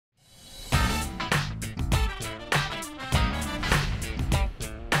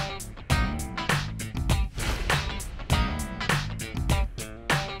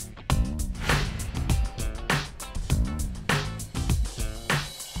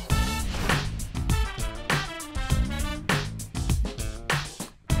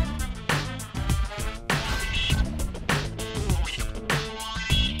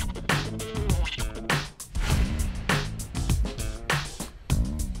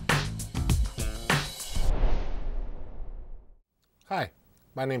Hi,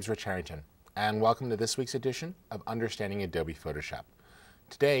 my name's Rich Harrington, and welcome to this week's edition of Understanding Adobe Photoshop.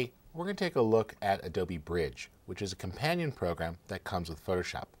 Today, we're going to take a look at Adobe Bridge, which is a companion program that comes with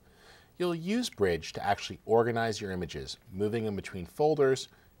Photoshop. You'll use Bridge to actually organize your images, moving them between folders,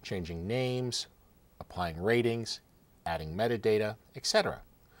 changing names, applying ratings, adding metadata, etc.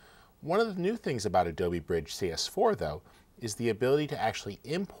 One of the new things about Adobe Bridge CS4, though, is the ability to actually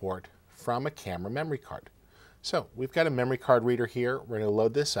import from a camera memory card. So we've got a memory card reader here. We're going to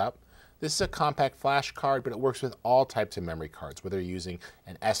load this up. This is a compact flash card, but it works with all types of memory cards, whether you're using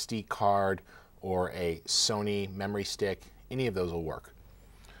an SD card or a Sony memory stick. Any of those will work.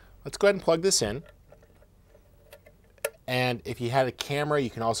 Let's go ahead and plug this in. And if you had a camera, you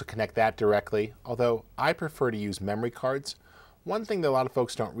can also connect that directly, although I prefer to use memory cards. One thing that a lot of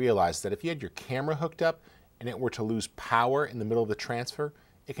folks don't realize is that if you had your camera hooked up and it were to lose power in the middle of the transfer,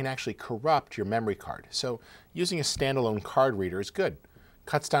 it can actually corrupt your memory card. So using a standalone card reader is good.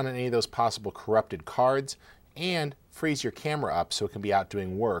 Cuts down on any of those possible corrupted cards and frees your camera up so it can be out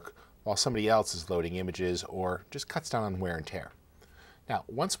doing work while somebody else is loading images, or just cuts down on wear and tear. Now,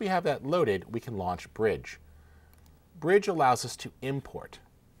 once we have that loaded, we can launch Bridge. Bridge allows us to import.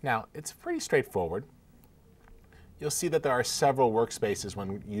 Now, it's pretty straightforward. You'll see that there are several workspaces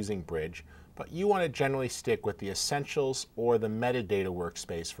when using Bridge, but you want to generally stick with the Essentials or the Metadata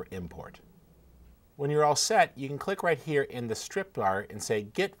workspace for import. When you're all set, you can click right here in the strip bar and say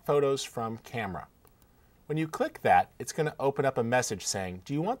Get Photos from Camera. When you click that, it's going to open up a message saying,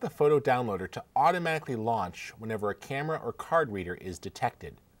 do you want the photo downloader to automatically launch whenever a camera or card reader is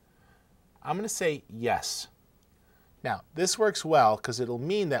detected? I'm going to say yes. Now, this works well because it'll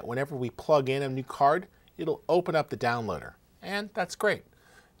mean that whenever we plug in a new card, it'll open up the downloader, and that's great.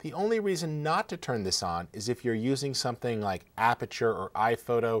 The only reason not to turn this on is if you're using something like Aperture or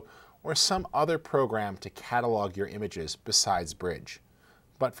iPhoto or some other program to catalog your images besides Bridge.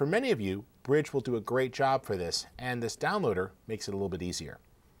 But for many of you, Bridge will do a great job for this, and this downloader makes it a little bit easier.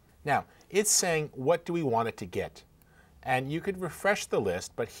 Now, it's saying what do we want it to get? And you could refresh the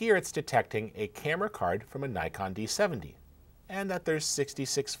list, but here it's detecting a camera card from a Nikon D70, and that there's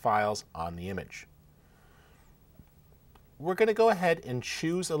 66 files on the image. We're going to go ahead and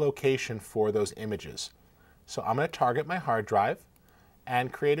choose a location for those images. So I'm going to target my hard drive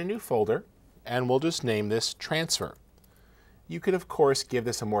and create a new folder, and we'll just name this Transfer. You could, of course, give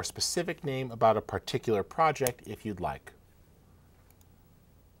this a more specific name about a particular project if you'd like.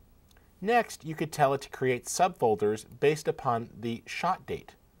 Next, you could tell it to create subfolders based upon the shot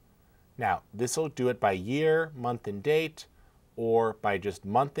date. Now, this will do it by year, month and date, or by just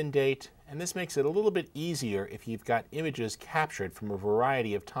month and date, and this makes it a little bit easier if you've got images captured from a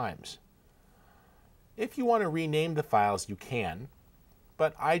variety of times. If you want to rename the files, you can,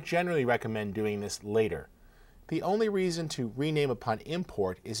 but I generally recommend doing this later. The only reason to rename upon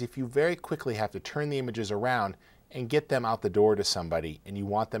import is if you very quickly have to turn the images around and get them out the door to somebody and you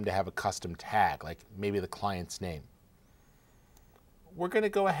want them to have a custom tag, like maybe the client's name. We're going to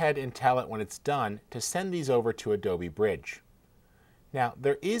go ahead and tell it when it's done to send these over to Adobe Bridge. Now,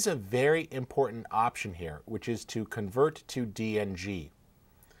 there is a very important option here, which is to convert to DNG.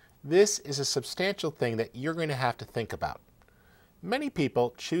 This is a substantial thing that you're going to have to think about. Many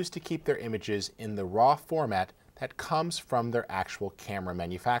people choose to keep their images in the raw format that comes from their actual camera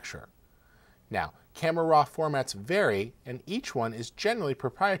manufacturer. Now, camera raw formats vary, and each one is generally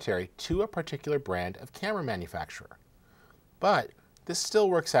proprietary to a particular brand of camera manufacturer. But this still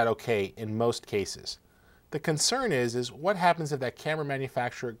works out okay in most cases. The concern is what happens if that camera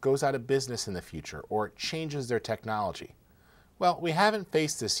manufacturer goes out of business in the future or changes their technology? Well, we haven't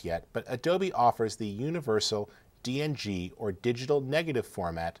faced this yet, but Adobe offers the universal DNG or digital negative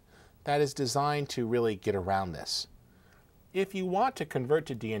format that is designed to really get around this. If you want to convert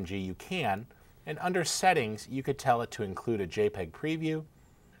to DNG, you can, and under Settings, you could tell it to include a JPEG preview,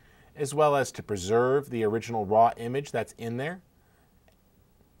 as well as to preserve the original raw image that's in there,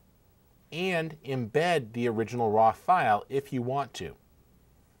 and embed the original raw file if you want to.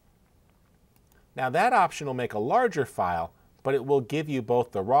 Now that option will make a larger file, but it will give you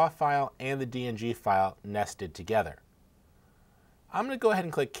both the raw file and the DNG file nested together. I'm going to go ahead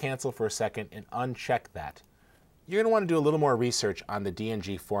and click Cancel for a second and uncheck that. You're going to want to do a little more research on the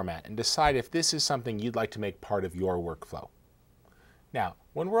DNG format and decide if this is something you'd like to make part of your workflow. Now,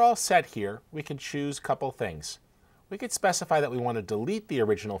 when we're all set here, we can choose a couple things. We could specify that we want to delete the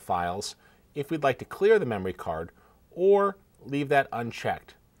original files if we'd like to clear the memory card, or leave that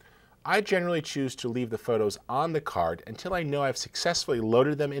unchecked. I generally choose to leave the photos on the card until I know I've successfully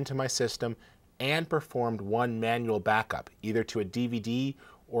loaded them into my system and performed one manual backup, either to a DVD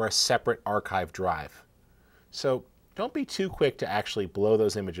or a separate archive drive. So don't be too quick to actually blow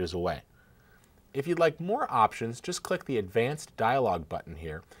those images away. If you'd like more options, just click the Advanced Dialog button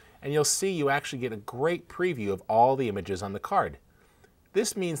here, and you'll see you actually get a great preview of all the images on the card.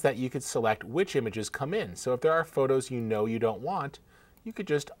 This means that you could select which images come in, so if there are photos you know you don't want, you could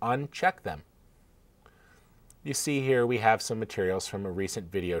just uncheck them. You see here we have some materials from a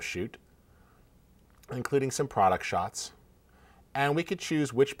recent video shoot, including some product shots, and we could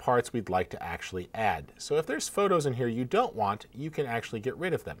choose which parts we'd like to actually add. So if there's photos in here you don't want, you can actually get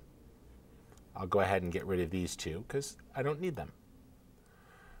rid of them. I'll go ahead and get rid of these two because I don't need them.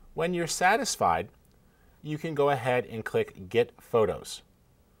 When you're satisfied, you can go ahead and click Get Photos.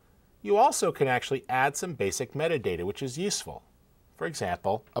 You also can actually add some basic metadata, which is useful. For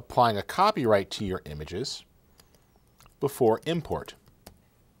example, applying a copyright to your images before import.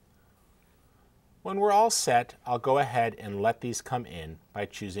 When we're all set, I'll go ahead and let these come in by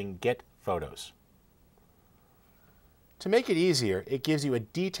choosing Get Photos. To make it easier, it gives you a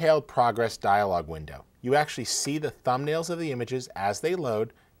detailed progress dialog window. You actually see the thumbnails of the images as they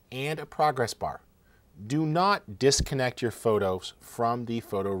load and a progress bar. Do not disconnect your photos from the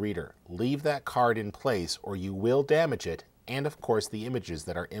photo reader. Leave that card in place or you will damage it, and of course the images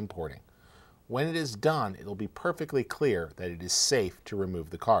that are importing. When it is done, it will be perfectly clear that it is safe to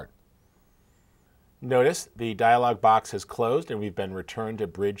remove the card. Notice the dialog box has closed and we've been returned to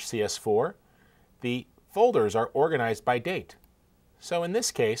Bridge CS4. The folders are organized by date. So in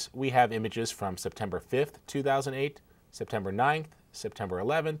this case, we have images from September 5th, 2008, September 9th, September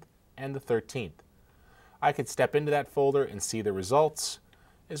 11th, and the 13th. I could step into that folder and see the results,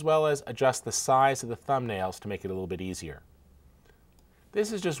 as well as adjust the size of the thumbnails to make it a little bit easier.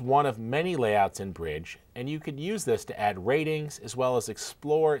 This is just one of many layouts in Bridge, and you could use this to add ratings as well as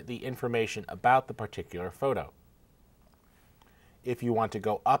explore the information about the particular photo. If you want to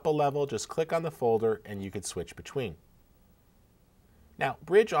go up a level, just click on the folder and you could switch between. Now,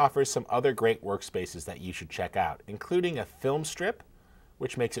 Bridge offers some other great workspaces that you should check out, including a film strip,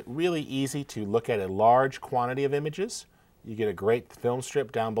 which makes it really easy to look at a large quantity of images. You get a great film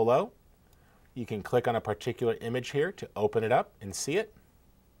strip down below. You can click on a particular image here to open it up and see it.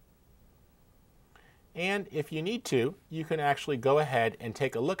 And if you need to, you can actually go ahead and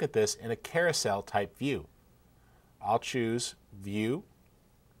take a look at this in a carousel type view. I'll choose View,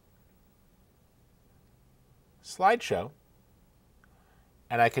 Slideshow,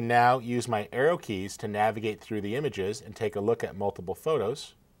 and I can now use my arrow keys to navigate through the images and take a look at multiple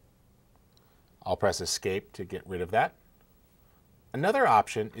photos. I'll press Escape to get rid of that. Another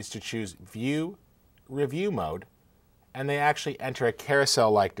option is to choose View Review Mode, and they actually enter a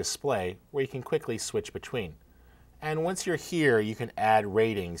carousel-like display where you can quickly switch between. And once you're here, you can add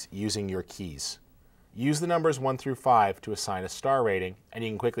ratings using your keys. Use the numbers 1 through 5 to assign a star rating, and you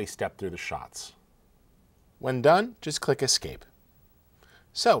can quickly step through the shots. When done, just click Escape.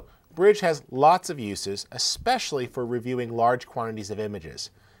 So, Bridge has lots of uses, especially for reviewing large quantities of images.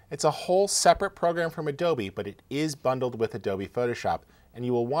 It's a whole separate program from Adobe, but it is bundled with Adobe Photoshop, and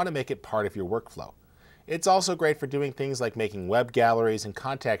you will want to make it part of your workflow. It's also great for doing things like making web galleries and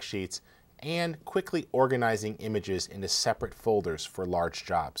contact sheets, and quickly organizing images into separate folders for large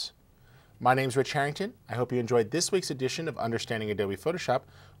jobs. My name's Rich Harrington. I hope you enjoyed this week's edition of Understanding Adobe Photoshop.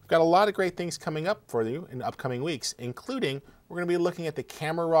 We've got a lot of great things coming up for you in upcoming weeks, including we're going to be looking at the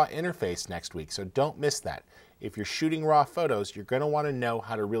Camera Raw interface next week, so don't miss that. If you're shooting raw photos, you're going to want to know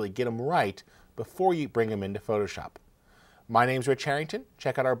how to really get them right before you bring them into Photoshop. My name's Rich Harrington.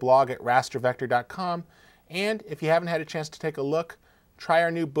 Check out our blog at rastervector.com, and if you haven't had a chance to take a look, try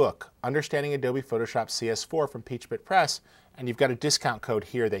our new book, Understanding Adobe Photoshop CS4 from Peachbit Press, and you've got a discount code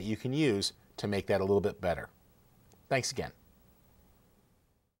here that you can use to make that a little bit better. Thanks again.